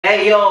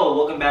Hey yo,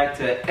 welcome back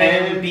to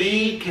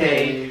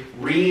MBK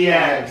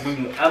Reacts.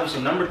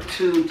 Episode number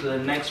 2 to the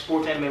next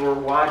sports anime we're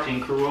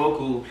watching,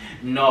 Kuroko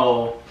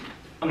no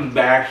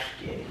Mbk.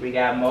 We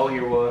got Moe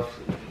here with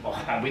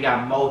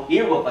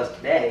us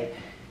today,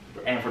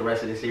 and for the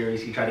rest of the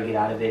series, he tried to get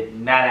out of it.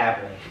 Not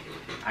happening.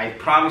 I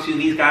promise you,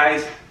 these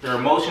guys, their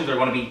emotions are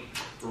going to be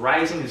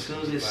rising as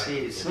soon as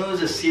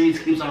the series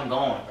keeps on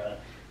going, bro.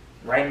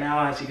 Right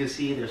now, as you can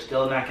see, they're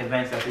still not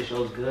convinced that this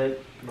show is good.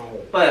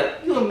 No.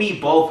 But you and me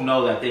both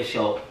know that this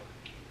show,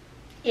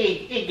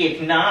 it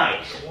gets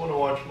nice. I want to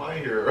watch My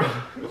Hero.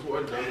 That's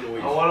what I want to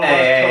watch Tokyo.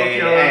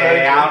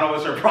 Hey, I don't know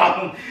what's her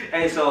problem.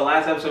 Hey, so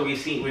last episode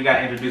we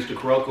got introduced to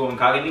Kuroko and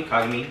Kagami.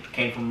 Kagami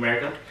came from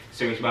America,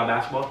 serious about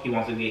basketball. He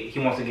wants to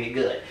get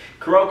good.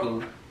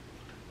 Kuroko,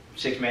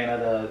 6th man of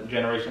the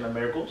generation of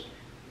miracles.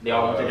 They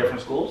all went to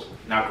different schools.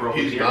 Now Kuroko's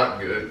he's here. not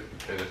good,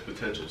 and his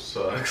potential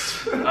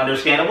sucks.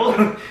 Understandable.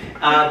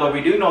 But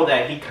we do know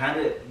that he kind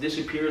of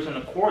disappears in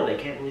the core. They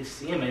can't really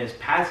see him, and his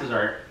passes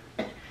are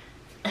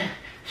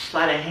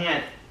sleight of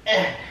hand.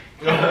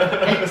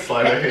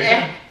 Sleight of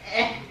hand.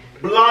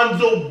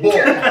 Blonzo ball.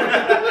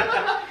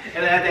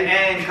 And then at the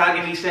end,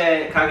 Kagami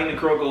and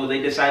Kuroko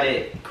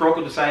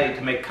decided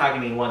to make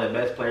Kagami one of the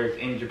best players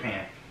in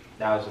Japan.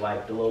 That was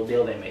like the little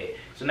deal they made.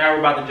 So now we're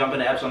about to jump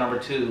into episode number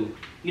 2.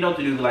 You know what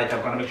to do, like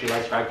that. Make sure you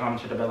like, subscribe, comment,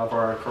 share the bell for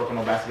our Kuroko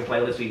no Basket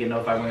playlist so you get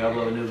notified when we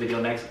upload a new video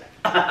next.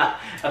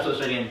 Episode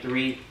starting in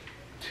 3,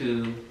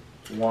 2,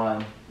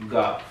 1,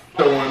 go.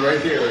 The one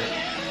right there.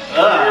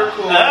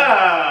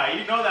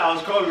 You know that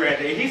was Kobe right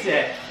there. He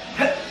said.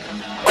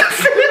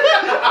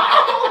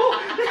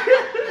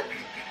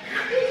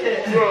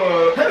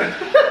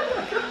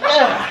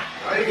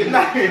 I can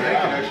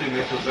actually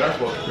make those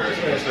basketball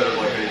comparison instead of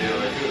like they did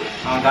like this.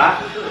 On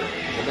that? For sure.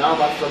 And now I'm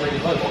about to start making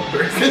volleyball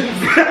comparisons.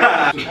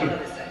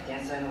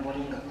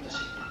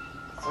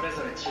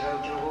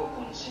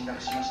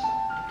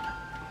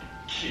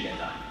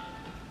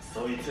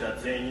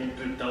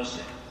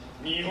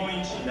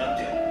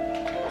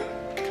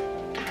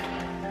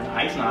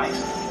 Nice, nice.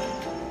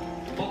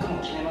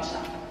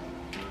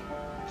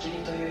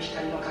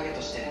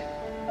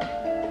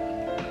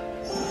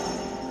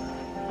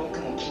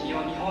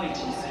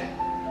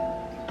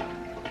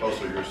 Oh,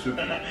 so you're a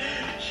Suki.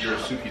 You're a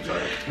Suki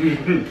type.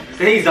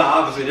 He's the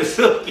opposite of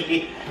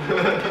Suki.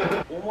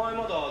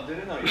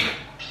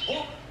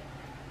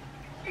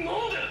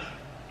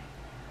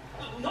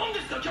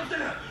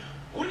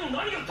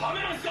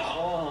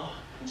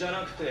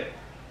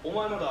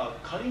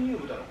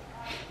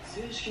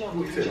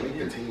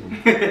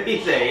 He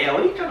said, yeah,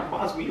 what are you trying to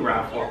boss me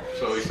around for?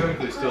 So he's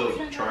technically still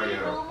trying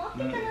out.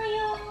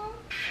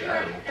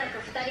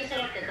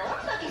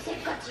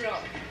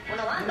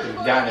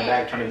 Down in the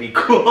back trying to be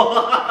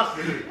cool.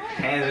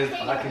 Hands in his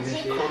pockets and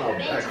shit.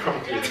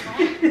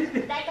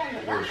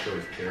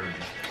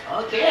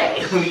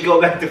 Okay, we go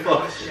back to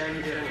focus.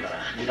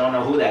 You don't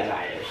know who that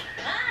guy is.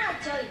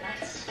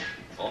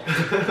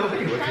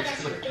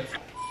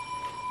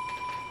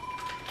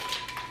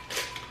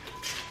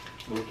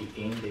 Rookie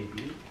game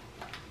debut.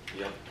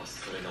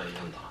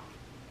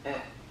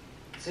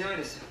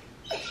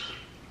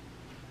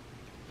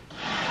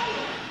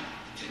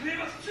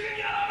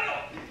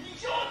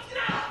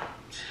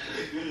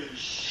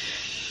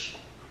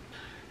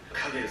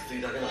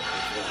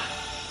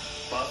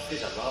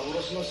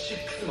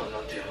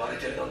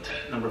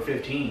 Number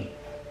 15.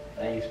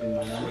 That used to be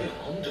my number.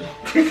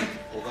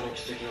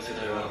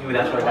 Maybe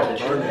that's where I got the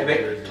Jordan.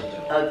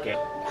 Okay.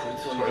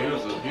 So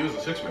he was a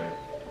 6 man.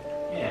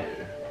 Yeah.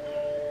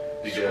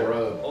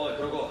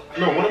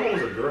 No, one of them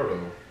was a girl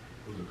though.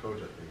 Who was a coach, I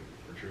think,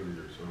 or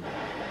cheerleader. So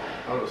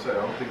I don't say. I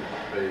don't think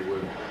they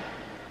would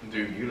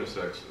do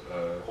unisex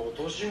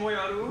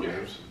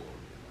games.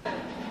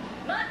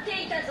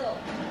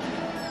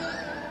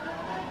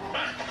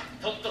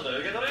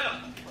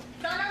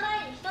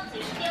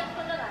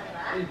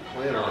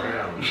 Playing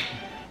around.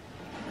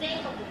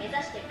 全国目指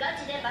してガ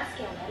チでバス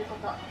ケをやるこ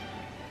と。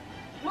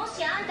も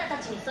しあんた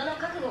たちにその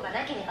覚悟が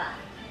なければ、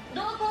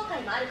同好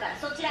会もあるから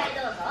そちらへ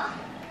どうぞ。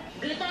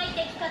具体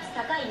的かつ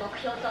高い目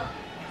標と、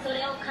そ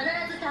れを必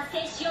ず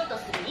達成しようと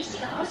する意志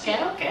が欲しい。で、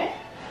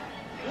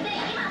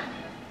今、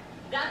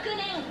学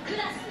年、ク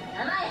ラス、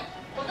名前、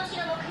今年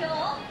の目標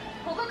を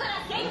ここか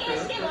ら宣言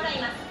してもらい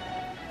ま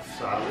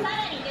す。さら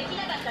にでき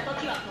なかった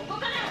時はこ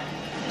こから。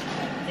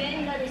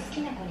全裸で好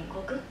きな子に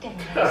告っても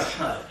らいます。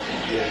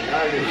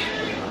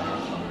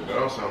That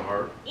don't sound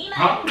hard.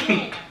 Huh?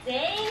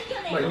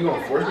 Like, you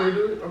gonna force me to do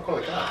it? I'll call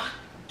it cops.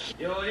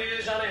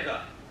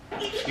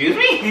 Excuse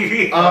me?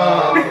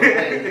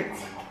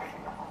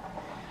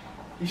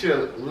 He should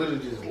have literally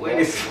just lost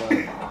his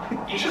life.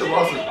 He should have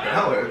lost his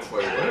balance.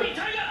 Like, what?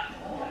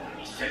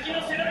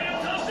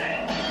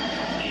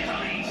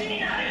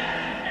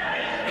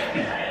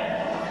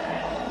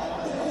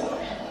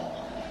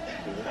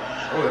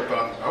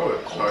 I would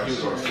have thought he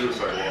was on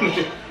suicide watch.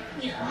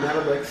 Now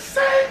I'm like,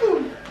 save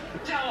him!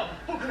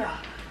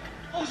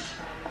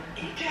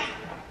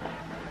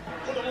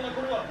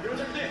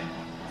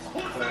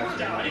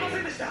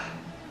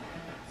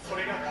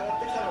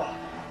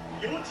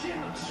 Why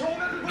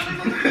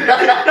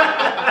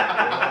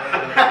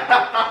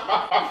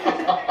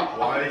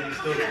is he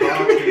still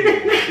talking?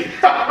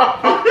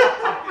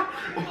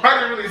 Why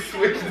did he really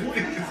switch to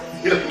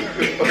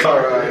these?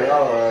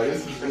 Alright,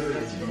 this is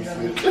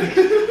decent.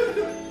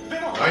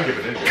 I give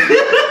it in.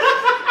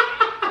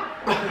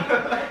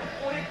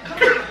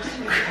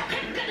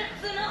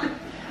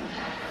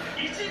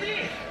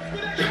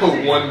 Oh,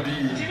 1D.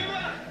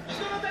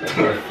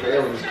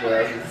 Failing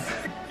classes.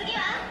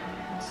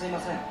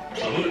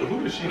 So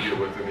who does she deal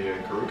with in the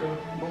end? Kuroko?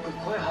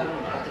 I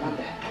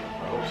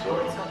hope so.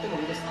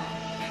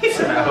 He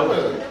said, I hope so.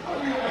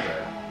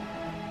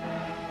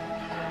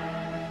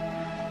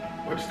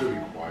 Why'd you still be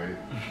quiet?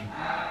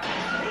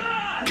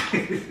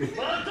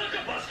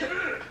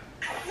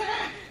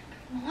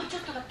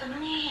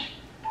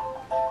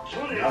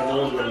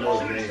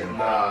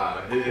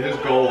 Nah, his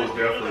goal was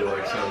definitely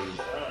like some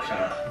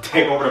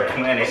take over the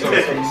planet.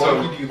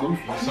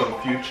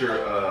 Some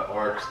future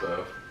arc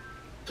stuff.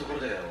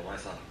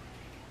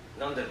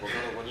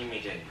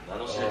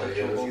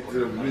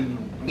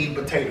 Mean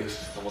potatoes.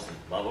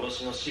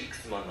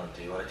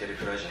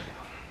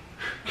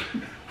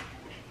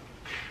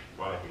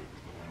 Wow.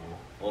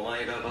 お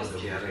前がバス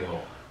ケやる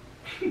の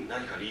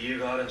何か理由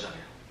があるんじゃねえ。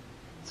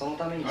その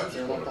ために必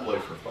要だったのは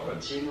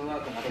チームワ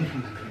ークなどでは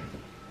なく、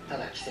た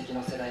だ奇跡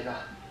の世代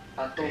が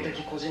圧倒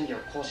的個人技を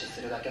行使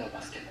するだけの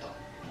バスケット。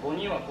5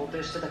人は肯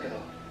定してたけど、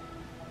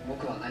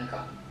僕は何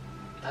か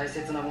大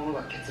切なもの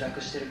が欠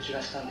落してる気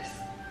がしたんです。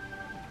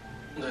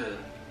で、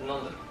な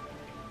んだろう。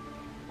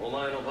お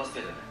前のバス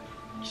ケで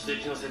奇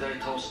跡の世代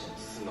倒しても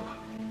進むのか。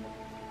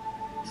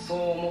そ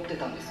う思って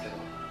たんですけど。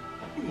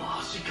マ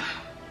ジかよ。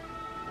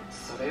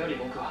それより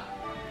僕は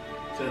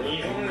日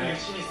本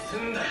一に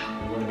住んだよ。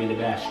 You want to be the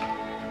best.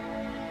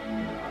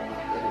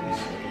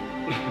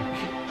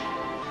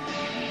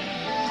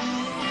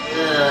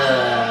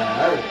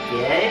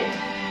 Okay.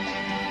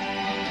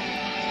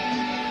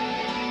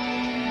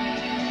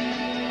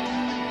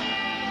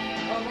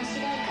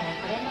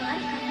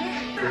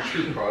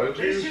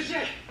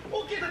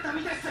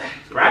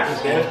 Practice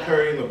Steph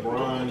Curry,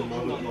 LeBron,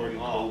 Michael Jordan,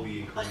 Kobe,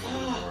 and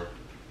Kareem.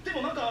 で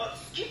もなんか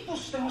スキップ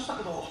してました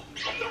けど。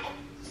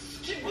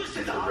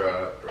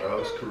 Forgot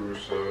Alex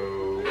Caruso,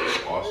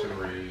 Austin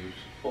Reeves.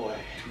 おい、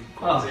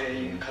全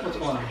員彼女し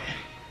て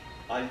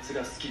あいつ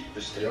がスキッ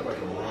プしてるから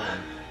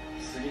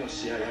次の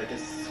試合相手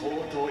相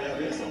当や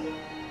べえぞ。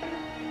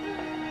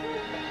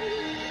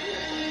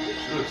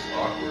 She looks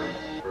awkward.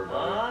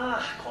 あ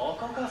あ、こ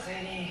こかセ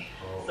リ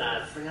ー。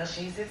さすが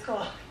新設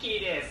校、綺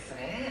麗っす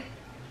ね。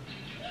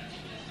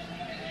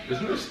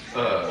 Isn't this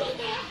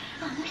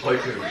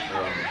like in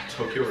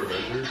Tokyo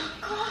Revengers?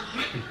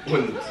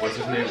 When what's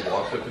his name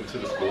walked up into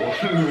the school?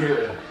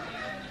 Yeah.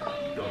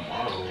 The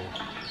model.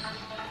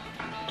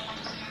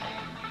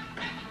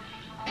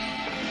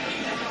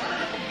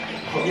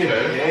 Okay.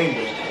 The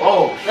angle.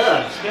 Oh,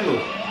 Skin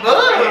move.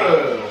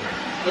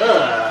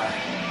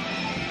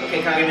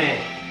 Okay, Kagame.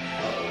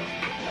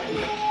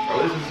 At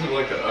least this isn't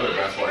like the other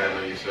basketball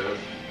anime you said.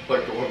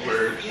 Like the one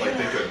where like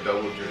they could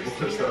double dribble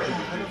and stuff.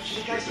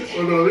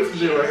 oh no, this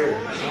is it right here.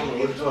 I don't know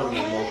what you're talking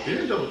about. He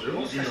didn't double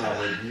dribble. No,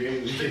 but you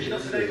ain't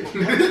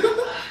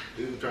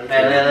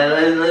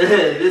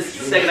This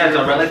second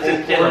episode, bro. Let's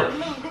just chill.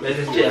 Let's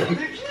just chill.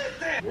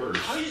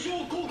 Worse.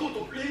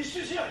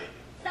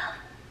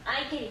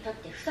 相手にとっ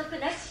て不足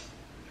なし。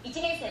1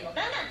年生も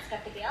ガンガン使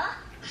ってくよ。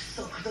不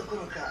足どこ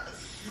ろか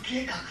すげ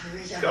え格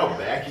上じゃん。 How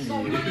back he is.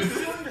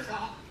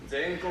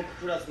 全国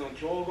クラスの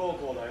強豪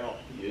校だよ。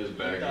 He is イン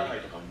タ back. ーハイ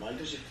とか毎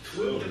年普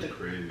通に出てる。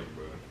 Crazy,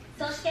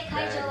 bro. そして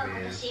会場は今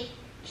年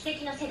奇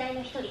跡の世代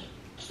の一人、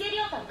キセリ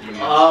ョータを勝ち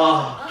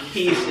Oh,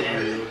 Kise.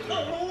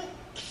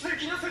 奇跡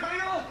の世代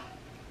よ。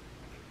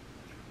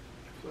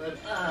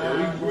 Yeah,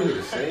 we really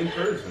the same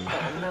person.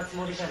 あんなつ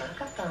もりじゃな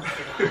かったんです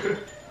けど。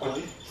あ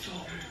いつ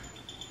は。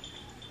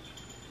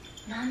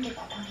なんで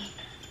ここに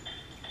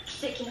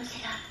奇跡の世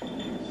代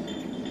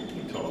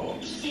Tall.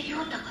 キセリョ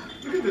ータが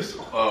Look at this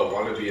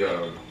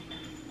wannabe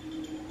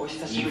お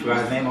久し You ぶり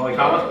forgot his name,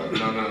 Oikawa? no.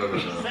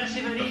 I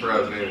forgot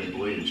his name in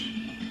Bleach.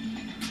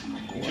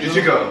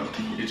 Ichigo,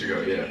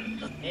 yeah.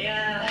 い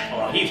や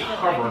Oh, he's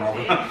hovering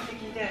over.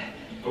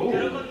 Oh, ク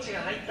ロコッチ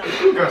が入ったの。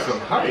 you got some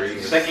height.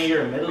 Second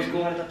year in middle 恵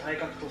school? まれた体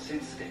格とセ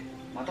ンスで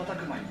瞬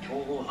く間に強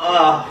豪。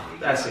 Oh,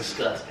 that's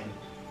disgusting.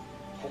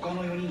 他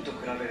の4人と比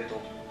べると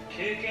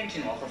経験値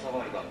の浅さ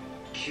はあるが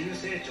急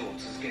成長を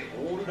続ける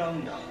オールラウ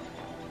ンダー。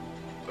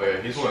 Oh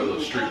yeah, he's one of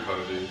those street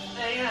punches.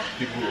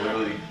 People who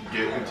literally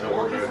get into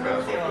organized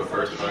basketball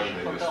for the first time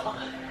and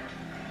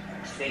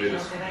they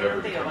just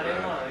never become that.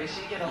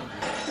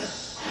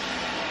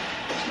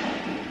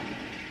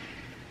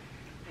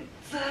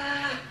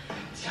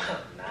 じゃ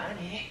あ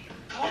何？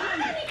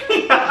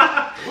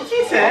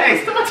 He said,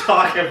 hey, stop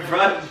talking, bro.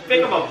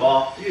 Pick up a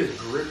ball. He just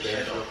gripped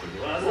that up.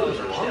 わざわ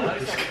ざ来て挨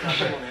拶なん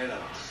てもねえだ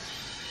ろ。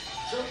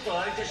ちょっと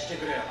相手して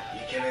くれよ、イ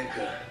ケメン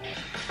君。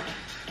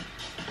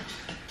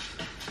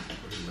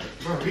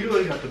 Bro, he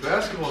really got the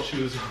basketball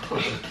shoes on.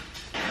 Okay.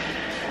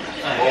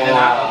 Oh,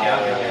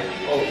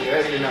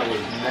 yeah, and that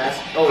was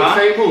nasty. Oh, Huh?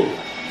 same move.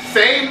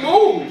 Same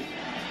move.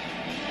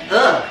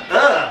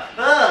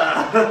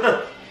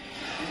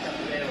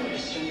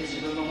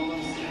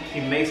 He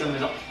makes him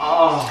his.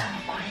 Oh.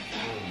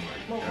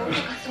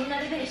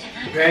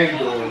 Bang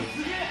doing.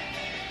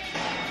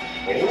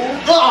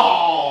 Oh.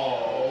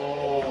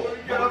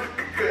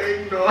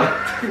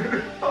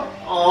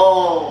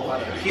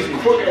 He's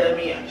quicker than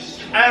me.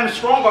 I'm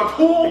stronger.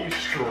 Cool. He's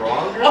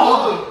stronger?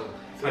 Oh.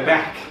 My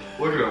back.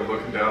 Look at him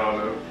looking down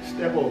on him.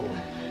 Step over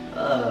him.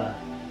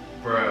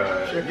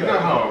 Bruh, you know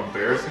how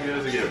embarrassing it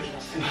is to get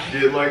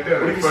did like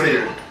that in front of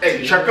you?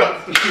 Hey, check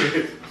up!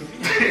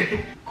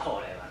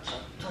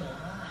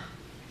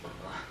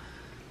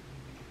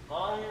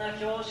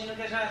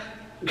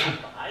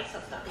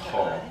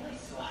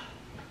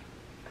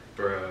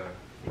 Bruh.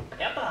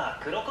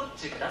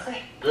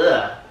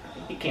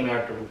 He came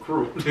out to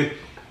recruit.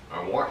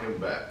 I want him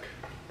back.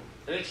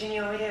 うち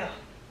においでよ。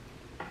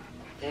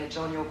店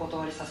長にお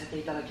断りさせて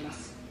いただきま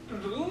す。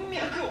文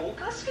脈お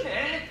かしく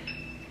ね？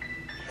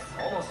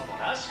そもそも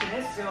らしくね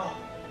っすよ。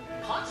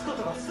勝つこ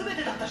とが全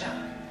てだったじゃ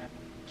ん。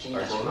君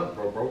たち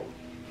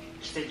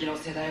奇跡の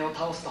世代を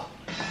倒すと。やっ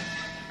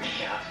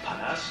ぱ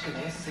らしく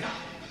ねっすよ。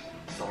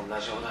そんな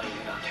冗談言う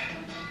な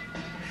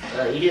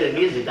んて。You hear the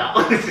music though.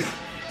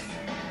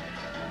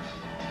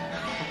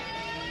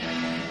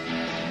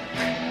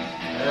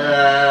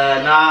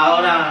 Nah,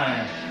 hold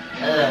on.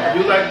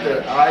 You like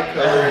the eye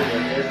color and the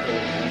hair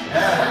color.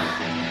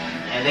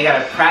 And they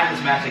got a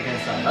practice match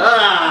against them.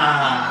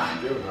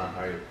 Still not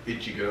hype.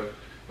 Ichigo.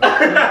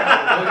 When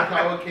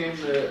Kawa came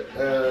to,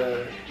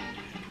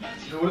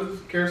 what is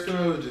this? Carousel?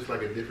 It was just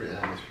like a different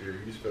atmosphere.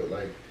 You just felt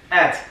like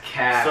That's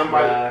cat.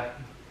 somebody.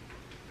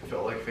 It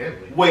felt like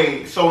family.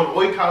 Wait, so when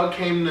Oikawa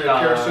came to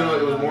Carousel,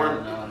 it was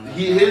more.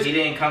 He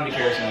didn't come to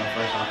Carousel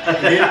first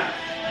off. Yeah.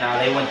 Nah,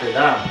 they went to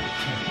them.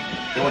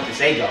 They went to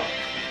Seijo.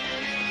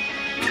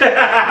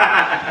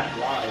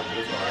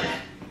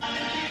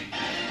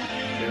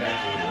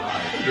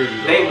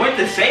 They went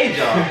to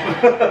Seijo.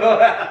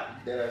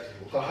 That's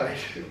lied.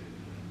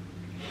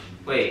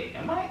 Wait,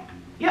 am I?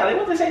 Yeah, they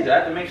went to Seijo. I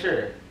have to make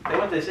sure. They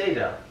went to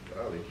Seijo.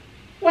 Probably.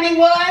 What he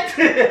what?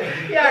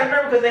 Yeah, I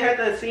remember because they had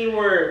that scene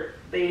where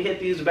they hit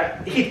these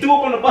back. He threw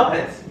up on the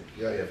bus.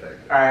 Yeah,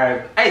 fact.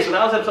 Alright. Hey, so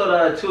that was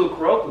episode 2 of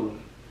Kuroko.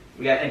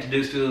 We got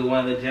introduced to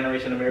one of the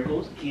Generation of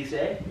Miracles,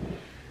 Kise.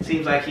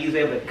 Seems like he's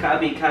able to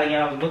copy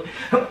Kageyama's.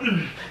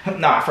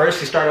 Nah, first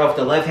he started off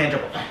with the left hand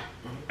dribble.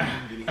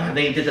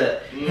 They did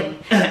the in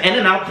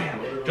and out,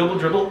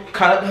 dribble,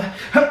 cut,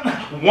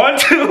 1,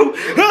 2.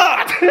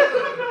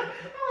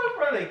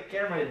 The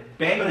camera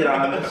banged it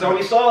on him. So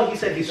we saw he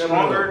said he's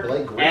stronger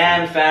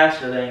and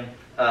faster than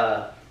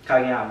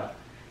Kageyama.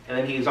 And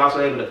then he was also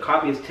able to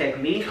copy his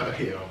technique.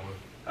 Kageyama.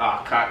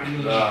 Ah,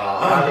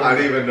 Kageyama. I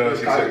didn't even know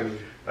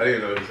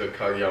he said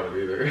Kageyama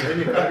either.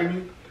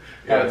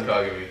 Yeah, it's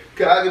Kagami.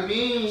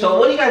 Kagami. So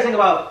what do you guys think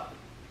about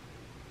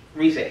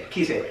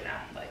Kise right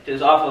now? Like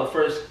just off of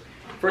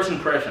first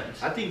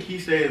impressions. I think he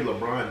said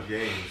LeBron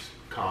James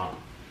comp.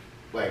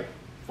 Like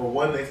for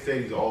one, they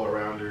said he's all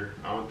arounder.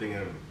 I don't think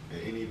I'm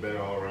any better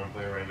all around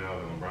player right now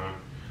than LeBron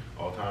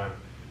all time.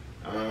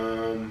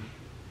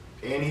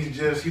 And he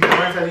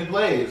learns as he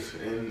plays.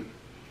 And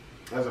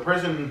as a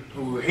person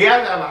who he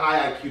has to have a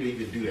high IQ to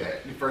even do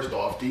that. First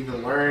off, to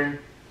even learn.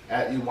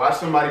 You watch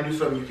somebody do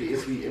something, you can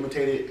instantly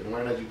imitate it and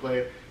learn as you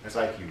play. That's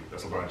IQ.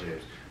 That's LeBron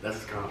James. That's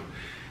his comp.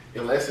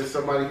 Unless it's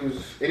somebody and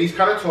he's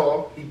kind of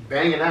tall. He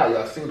banging out.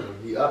 Y'all seen him.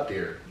 He up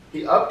there.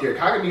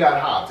 Kagami got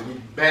hops and he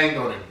banged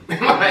on him.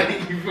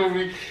 Like, you feel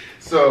me?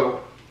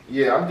 So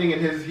yeah, I'm thinking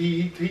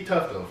he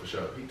tough though for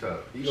sure. He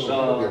tough. He's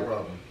gonna be a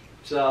problem.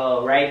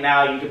 So right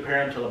now you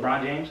compare him to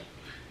LeBron James?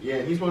 Yeah,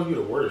 and he's supposed to be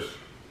the worst.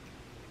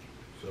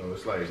 So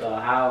it's like. So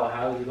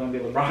how is he gonna be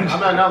LeBron James?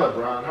 I'm not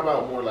LeBron. How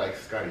about more like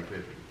Scottie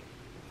Pippen?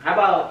 How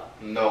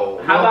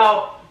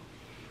about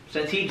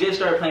since he just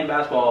started playing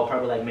basketball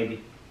probably like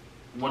maybe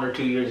 1 or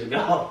 2 years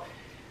ago,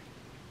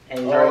 and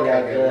he's already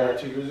got good. 1 or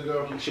 2 years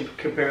ago. You should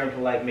compare him to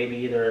like maybe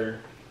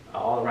either an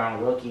all-around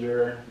rookie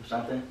or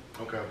something.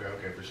 Okay,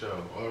 for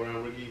sure.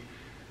 All-around rookie.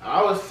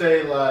 I would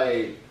say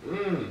like,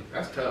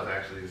 that's tough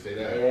actually to say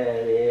that.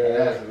 Yeah.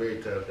 That's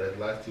very tough. That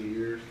last 2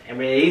 years. I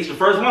mean, he's the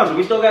first one, so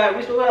we still got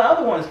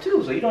other ones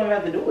too. So you don't even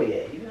have to do it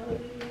yet. You know,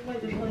 you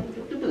might just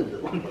like do.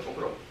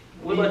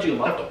 What about you,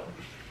 Mark?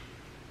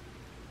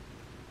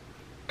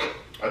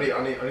 I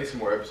need some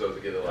more episodes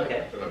to get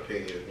an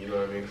opinion. You know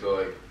what I mean? So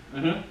like,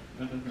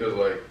 because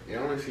like, I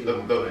only see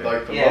like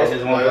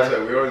I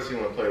said, we already seen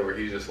one play where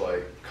he just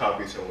like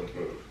copies someone's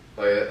move.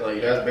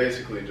 Like that's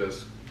basically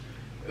just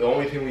the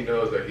only thing we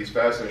know is that he's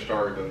faster and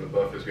stronger than the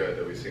buffest guy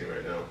that we've seen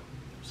right now.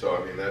 So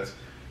I mean that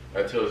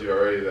tells you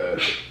already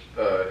that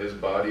his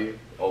body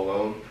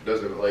alone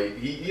doesn't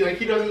he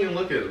doesn't even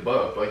look as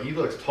buff. Like he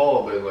looks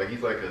tall, but like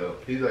he's like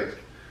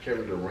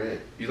Kevin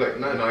Durant. He's like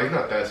no, he's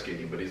not that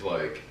skinny, but he's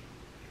like.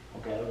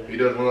 Okay. He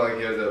doesn't look like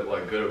he has that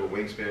like good of a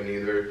wingspan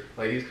either.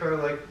 Like he's kind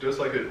of like just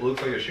like it looks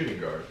like a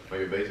shooting guard,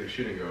 like a basic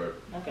shooting guard.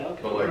 Okay.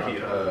 But like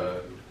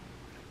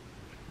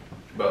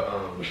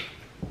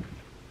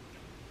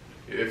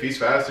if he's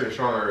faster and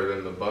stronger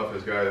than the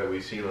buffest guy that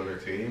we've seen on their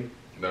team,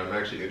 then I'm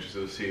actually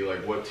interested to see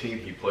like what team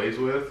he plays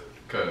with.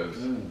 Because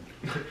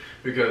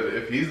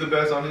if he's the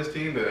best on his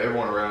team, then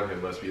everyone around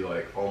him must be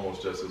like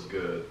almost just as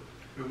good.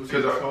 Was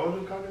he taller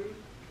than Kagami?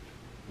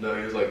 No,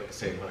 he was like the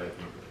same height.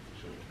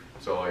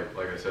 So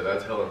like I said,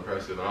 that's hella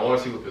impressive. And I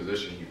want to see what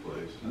position he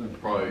plays.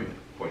 Probably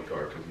point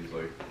guard because he's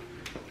like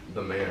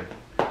the man.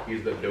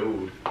 He's the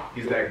dude.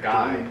 He's that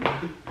guy.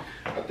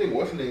 I think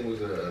what's his name was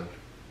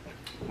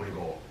point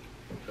guard.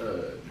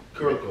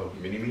 Kuroko.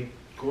 Mini-me?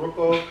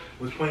 Kuroko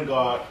was point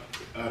guard.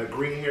 The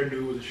green hair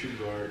dude was a shooting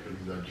guard because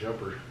he's a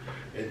jumper.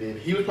 And then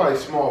he was probably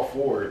small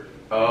forward.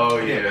 Oh,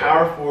 and yeah.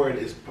 Power forward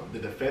is the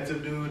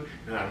defensive dude.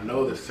 And I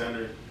know the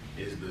center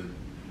is the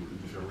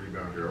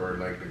rebounder, or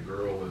like the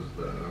girl was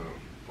the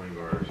point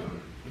guard or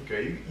something.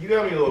 Okay, you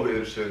got me a little bit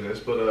interested in this,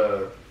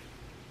 but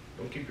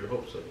don't keep your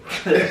hopes up.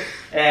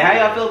 Hey, how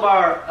y'all feel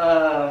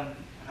about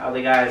how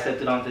they got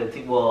accepted onto the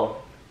team?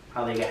 Well,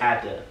 how they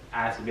had to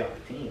ask to be on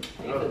the team.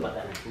 How you feel about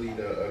that? Complete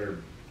utter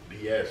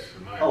BS.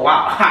 Oh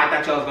wow! I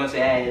thought y'all was gonna say,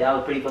 "Hey, that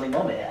was a pretty funny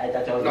moment." I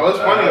thought y'all was. No, it's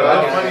funny.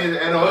 That's funny.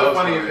 And it's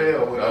funny as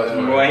hell.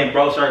 Boy, and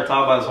bro started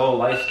talking about his whole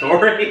life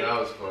story. That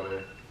was funny.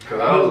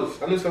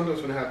 I knew something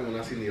was gonna happen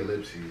when I seen the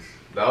ellipses.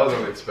 That was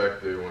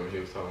unexpected when he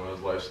was talking about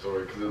his life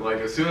story. Because like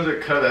as soon as it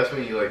cut, that's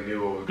when you like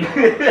knew what was going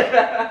on.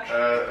 That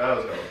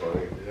was kind of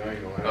funny.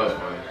 That was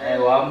funny. Hey,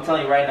 well, I'm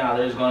telling you right now,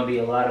 there's going to be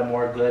a lot of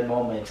more good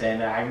moments,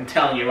 and I'm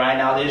telling you right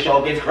now, this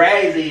show gets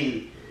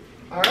crazy.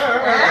 All right.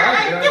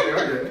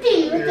 I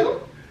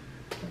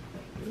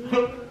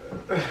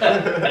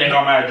didn't know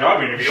I'm at a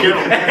job interview.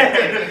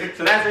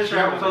 So that's it for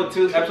episode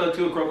 2 of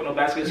Kuroko no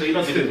Basket. So you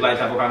don't do this like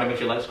type of content, make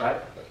sure you like,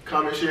 subscribe,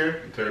 comment,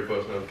 share, turn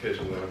post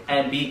notifications on.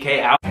 and Mbk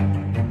out.